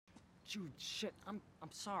Jude, shit, I'm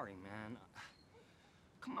sorry, man.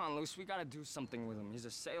 Come on, Luce, we gotta do something with him. He's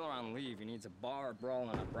a sailor on leave. He needs a bar, a brawl,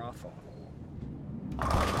 and a brothel.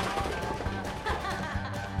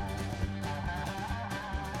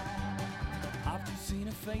 I've just seen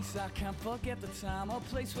her face, I can't forget the time or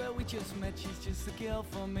place where we just met. She's just a girl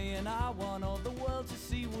for me, and I want all the world to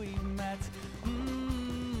see we met.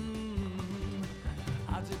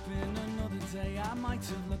 Had it been another day, I might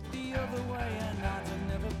have looked the other way, and I'd have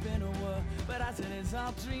never been a word. But as it is,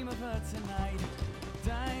 I'll dream of her tonight.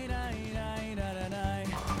 Die, die, die, die, die, die.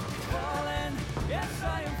 Falling, yes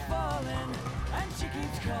I am falling, and she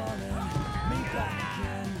keeps calling me back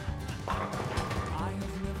again. I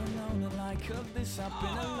have never known a like of this. I've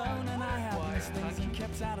been alone and I have missed things and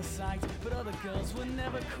kept out of sight, but other girls were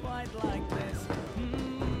never quite like this.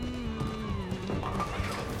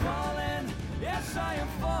 Falling, yes I am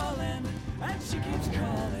falling, and she keeps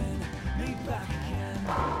calling me back again.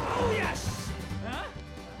 Oh yes! Huh?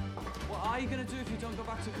 What are you gonna do if you don't go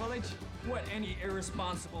back to college? What any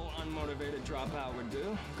irresponsible, unmotivated dropout would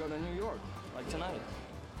do. Go to New York, like tonight.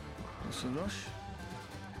 What's the rush?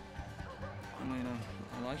 I mean,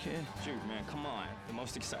 I like it here. Jude, man, come on. The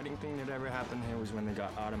most exciting thing that ever happened here was when they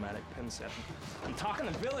got automatic pin setting. I'm talking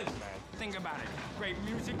the village, man. Think about it. Great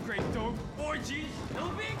music, great dope, orgies, no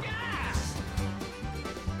big ass!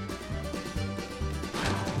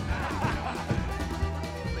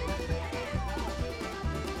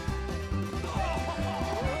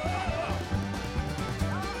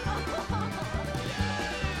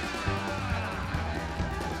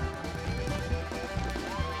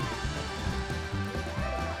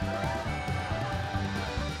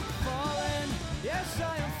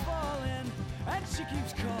 And she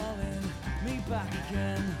keeps calling me back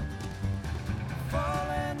again.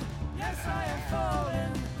 Falling, yes I am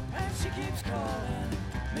falling, and she keeps calling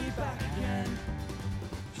me back again.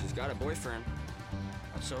 She's got a boyfriend.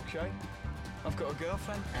 That's okay. I've got a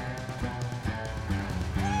girlfriend.